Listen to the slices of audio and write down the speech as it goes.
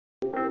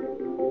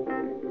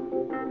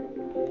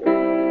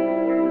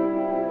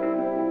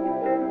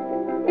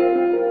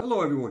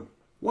Hello everyone,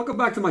 welcome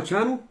back to my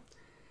channel.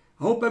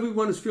 I hope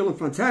everyone is feeling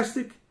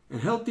fantastic and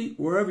healthy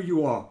wherever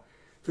you are.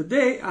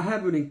 Today I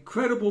have an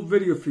incredible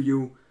video for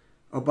you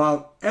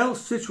about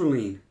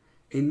L-Citrulline,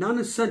 a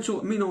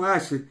non-essential amino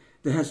acid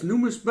that has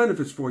numerous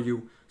benefits for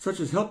you, such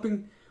as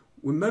helping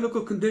with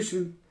medical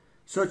conditions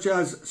such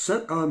as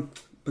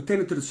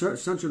pertaining to the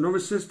central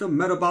nervous system,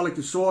 metabolic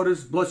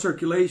disorders, blood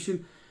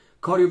circulation,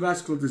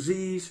 cardiovascular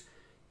disease,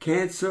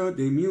 cancer,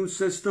 the immune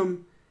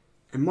system,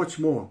 and much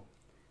more.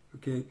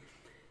 Okay,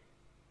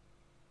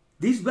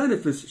 these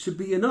benefits should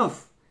be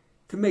enough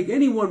to make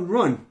anyone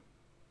run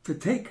to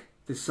take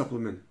this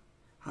supplement.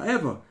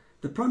 However,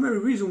 the primary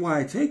reason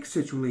why I take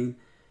citrulline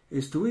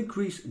is to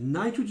increase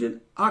nitrogen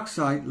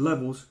oxide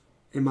levels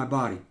in my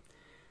body.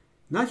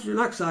 Nitrogen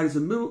oxide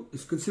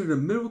is considered a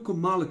miracle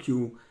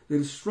molecule that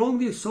is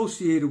strongly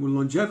associated with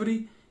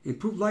longevity,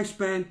 improved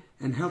lifespan,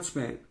 and health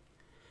span.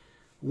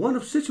 One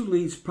of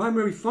citrulline's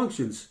primary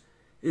functions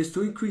is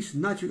to increase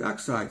nitric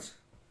oxides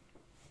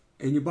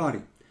in your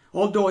body,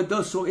 although it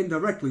does so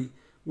indirectly,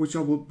 which I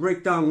will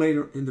break down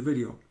later in the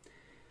video.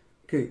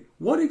 Okay,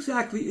 what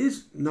exactly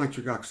is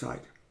nitric oxide?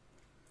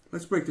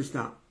 Let's break this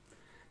down.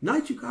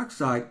 Nitric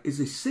oxide is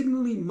a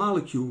signaling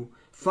molecule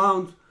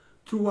found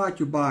throughout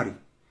your body.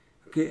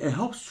 Okay, it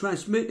helps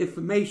transmit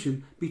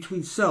information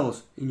between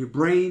cells in your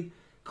brain,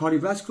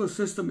 cardiovascular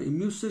system,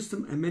 immune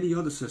system, and many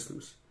other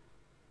systems.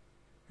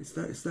 It's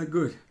that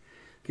good.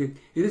 Okay,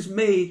 it is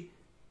made.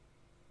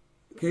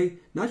 Okay,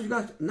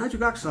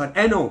 nitric oxide,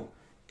 NO,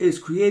 is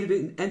created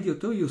in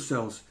endothelial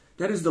cells.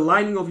 That is the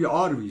lining of your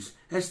arteries,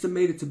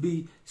 estimated to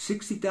be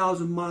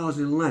 60,000 miles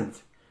in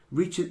length,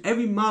 reaching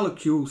every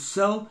molecule,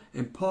 cell,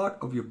 and part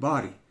of your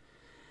body.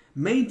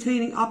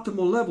 Maintaining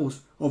optimal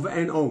levels of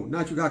NO,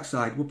 nitric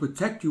oxide, will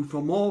protect you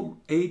from all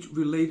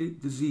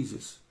age-related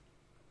diseases,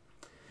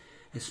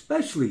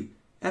 especially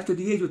after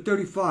the age of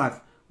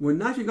 35, when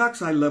nitric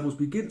oxide levels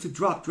begin to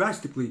drop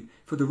drastically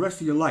for the rest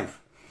of your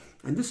life.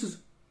 And this is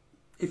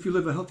if you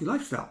live a healthy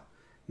lifestyle.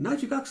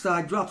 Nitric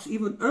oxide drops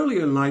even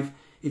earlier in life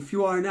if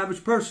you are an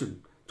average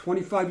person,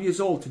 25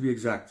 years old to be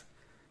exact.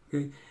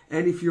 Okay?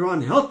 And if you're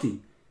unhealthy,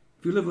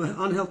 if you live an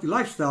unhealthy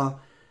lifestyle,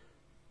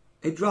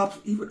 it drops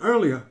even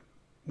earlier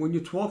when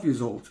you're 12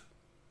 years old,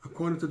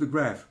 according to the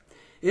graph.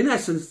 In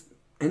essence,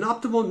 an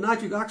optimal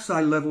nitric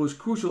oxide level is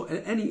crucial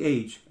at any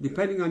age,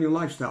 depending on your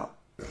lifestyle.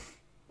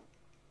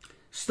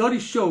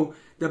 Studies show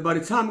that by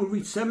the time we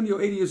reach 70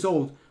 or 80 years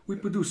old, we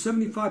produce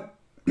 75%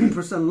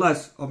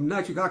 less of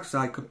nitric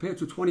oxide compared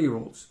to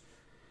 20-year-olds.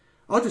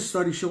 Other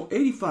studies show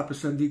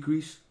 85%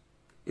 decrease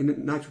in the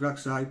nitric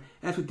oxide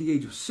after the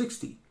age of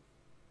 60.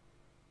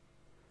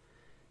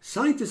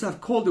 Scientists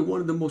have called it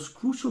one of the most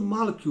crucial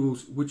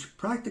molecules which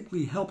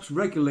practically helps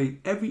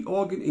regulate every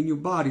organ in your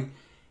body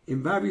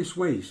in various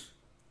ways.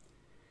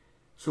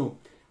 So,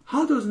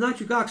 how does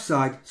nitric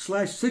oxide /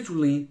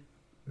 citrulline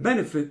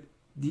benefit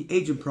the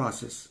aging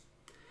process?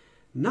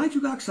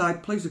 Nitric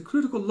oxide plays a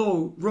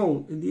critical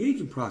role in the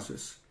aging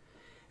process,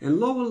 and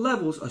lower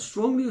levels are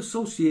strongly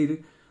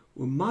associated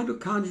with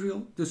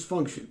mitochondrial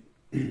dysfunction.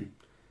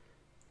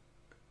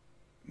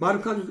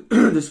 Mitochondrial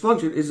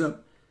dysfunction is a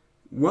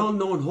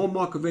well-known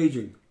hallmark of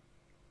aging.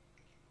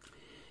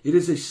 It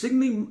is a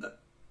signaling,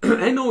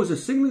 NO is a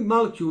signaling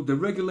molecule that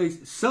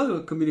regulates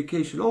cellular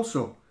communication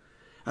also.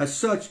 As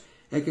such,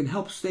 it can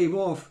help stave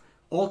off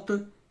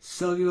altered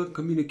cellular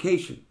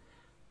communication,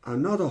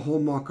 another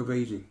hallmark of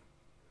aging.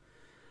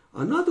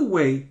 Another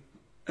way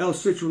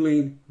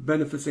L-Citrulline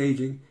benefits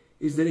aging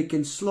is that it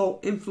can slow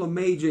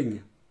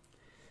inflammation.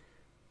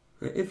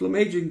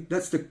 Inflammation,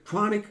 that's the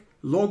chronic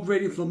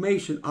low-grade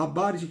inflammation our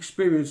bodies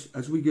experience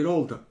as we get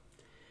older.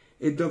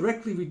 It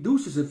directly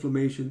reduces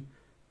inflammation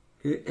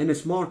and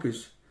its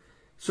markers,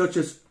 such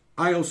as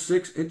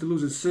IL-6,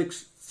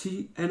 interleukin-6,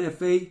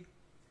 TNF-A,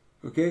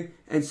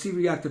 and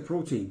C-reactive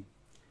protein.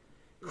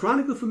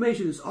 Chronic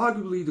inflammation is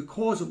arguably the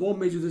cause of all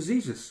major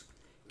diseases.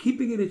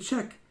 Keeping it in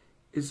check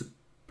is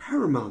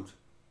paramount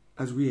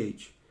as we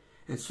age,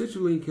 and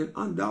citrulline can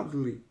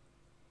undoubtedly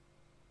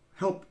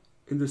help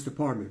in this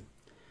department.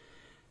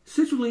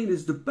 Citrulline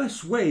is the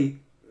best way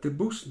to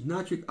boost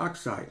nitric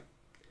oxide.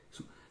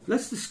 So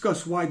let's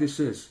discuss why this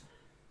is.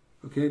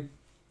 Okay,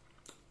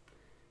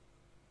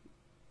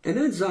 an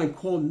enzyme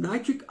called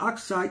nitric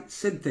oxide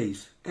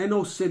synthase,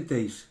 NO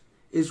synthase,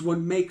 is what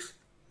makes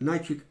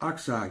nitric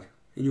oxide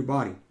in your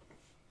body.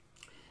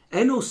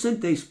 NO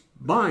synthase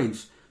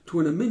binds to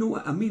an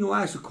amino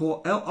acid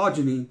called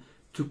L-arginine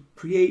to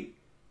create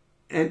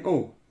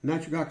NO,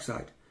 nitric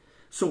oxide.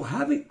 So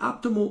having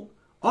optimal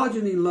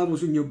arginine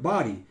levels in your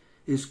body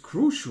is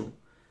crucial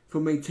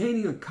for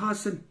maintaining a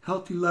constant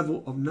healthy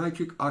level of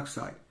nitric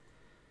oxide.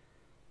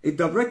 It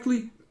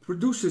directly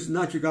produces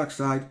nitric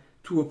oxide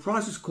through a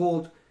process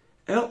called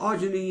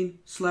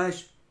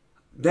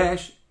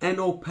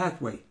L-arginine/NO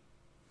pathway.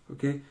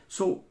 Okay,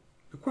 so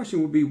the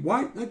question would be,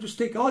 why not just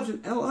take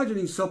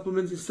L-arginine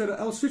supplements instead of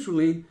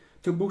L-citrulline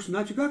to boost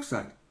nitric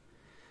oxide?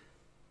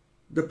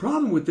 The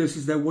problem with this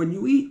is that when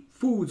you eat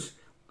foods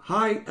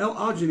high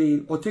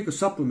L-arginine or take a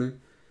supplement,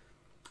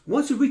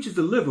 once it reaches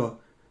the liver,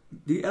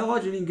 the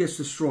L-arginine gets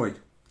destroyed.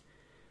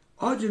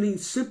 arginine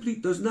simply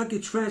does not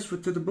get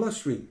transferred to the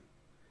bloodstream.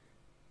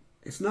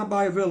 It's not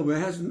bioavailable.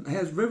 It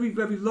has very,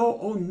 very low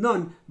or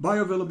none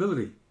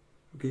bioavailability.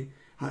 Okay.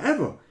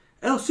 However,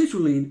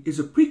 L-Citrulline is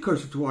a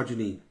precursor to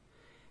arginine.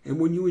 And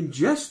when you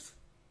ingest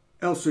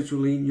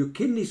L-Citrulline, your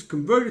kidneys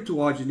convert it to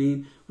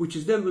arginine, which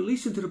is then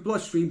released into the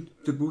bloodstream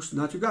to boost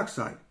nitric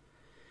oxide.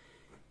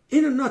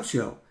 In a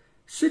nutshell,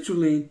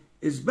 citrulline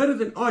is better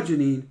than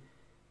arginine.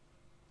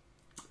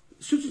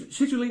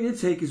 Citrulline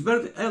intake is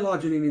better than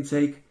L-arginine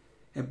intake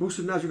and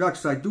boosted nitric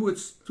oxide due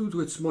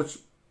to its much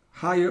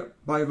higher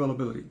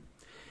bioavailability.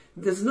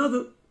 There's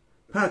another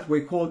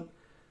pathway called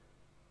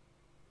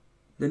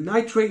the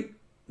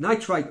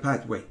Nitrate-Nitrite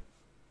pathway.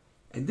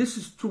 And this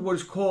is through what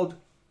is called,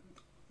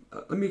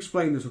 let me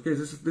explain this, okay?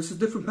 This is a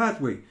different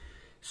pathway.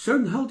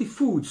 Certain healthy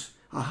foods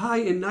are high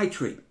in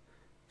nitrate,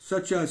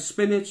 such as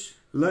spinach,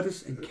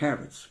 lettuce, and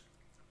carrots.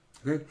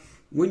 Okay?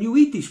 When you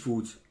eat these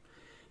foods,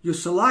 your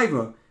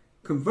saliva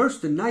converts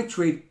the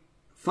nitrate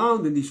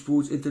found in these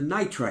foods into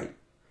nitrite.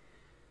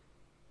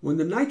 When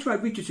the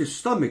nitrite reaches your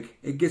stomach,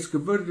 it gets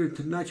converted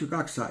into nitric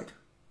oxide.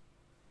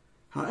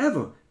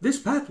 However, this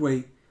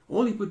pathway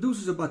only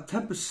produces about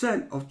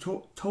 10% of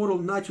total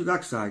nitric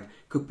oxide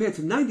compared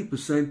to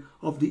 90%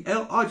 of the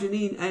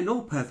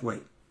L-arginine-NO pathway.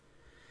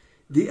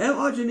 The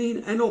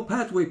L-arginine-NO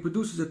pathway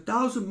produces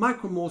 1,000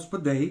 micromoles per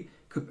day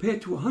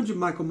compared to 100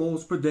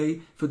 micromoles per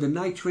day for the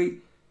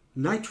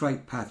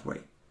Nitrate-Nitrite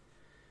pathway.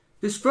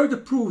 This further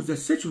proves that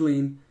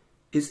citrulline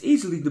is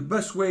easily the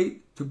best way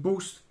to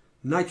boost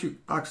nitric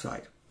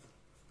oxide.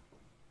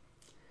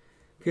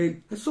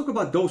 Okay, let's talk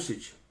about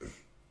dosage.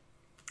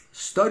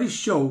 Studies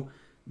show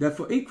that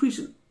for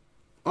increasing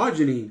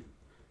arginine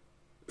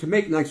to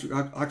make nitric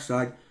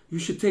oxide, you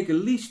should take at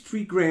least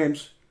 3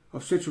 grams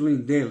of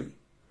citrulline daily,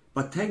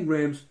 but 10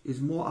 grams is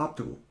more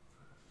optimal.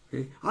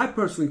 Okay? I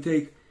personally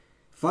take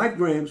 5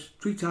 grams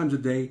 3 times a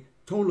day,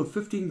 total of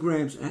 15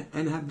 grams,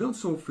 and have done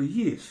so for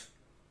years.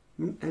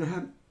 And I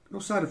have no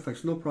side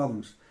effects, no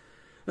problems.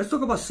 Let's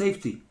talk about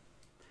safety.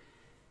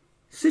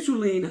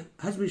 Citrulline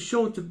has been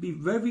shown to be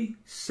very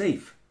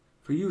safe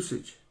for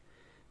usage.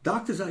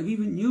 Doctors have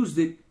even used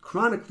it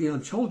chronically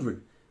on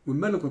children with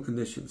medical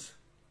conditions.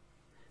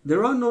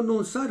 There are no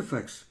known side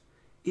effects,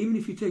 even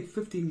if you take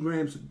 15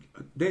 grams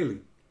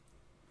daily.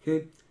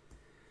 Okay?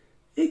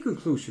 In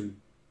conclusion,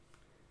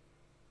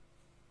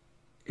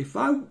 if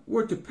I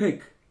were to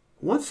pick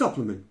one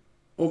supplement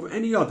over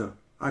any other,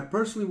 I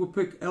personally would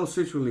pick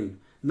L-Citrulline,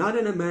 not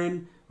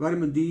NMN,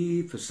 vitamin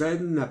D,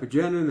 Fisetin,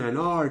 Apigenin,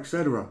 NR,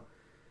 etc.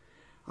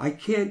 I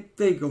can't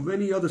think of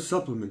any other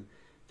supplement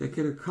that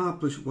can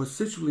accomplish what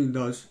citrulline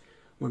does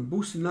when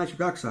boosting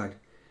nitric oxide.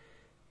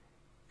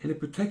 And it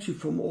protects you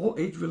from all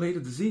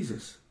age-related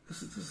diseases.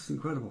 This is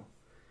incredible.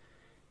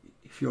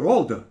 If you're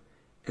older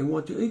and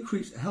want to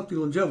increase healthy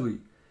longevity,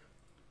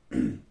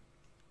 then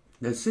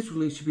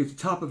citrulline should be at the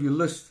top of your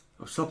list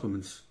of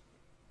supplements.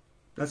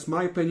 That's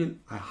my opinion.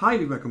 I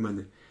highly recommend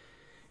it.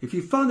 If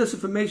you found this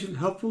information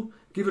helpful,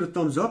 give it a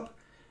thumbs up.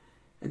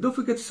 And don't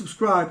forget to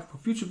subscribe for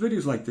future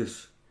videos like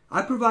this.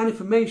 I provide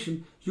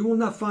information you will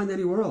not find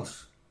anywhere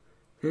else.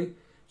 Okay?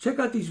 Check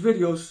out these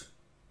videos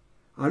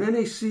on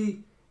NAC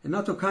and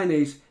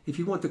nattokinase if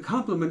you want to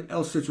complement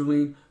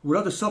L-Citrulline with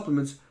other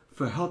supplements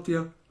for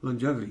healthier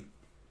longevity.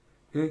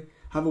 Okay?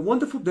 Have a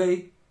wonderful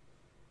day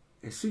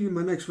and see you in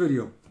my next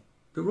video.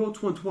 The Road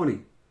to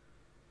 120.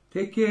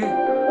 Take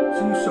care.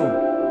 See you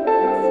soon.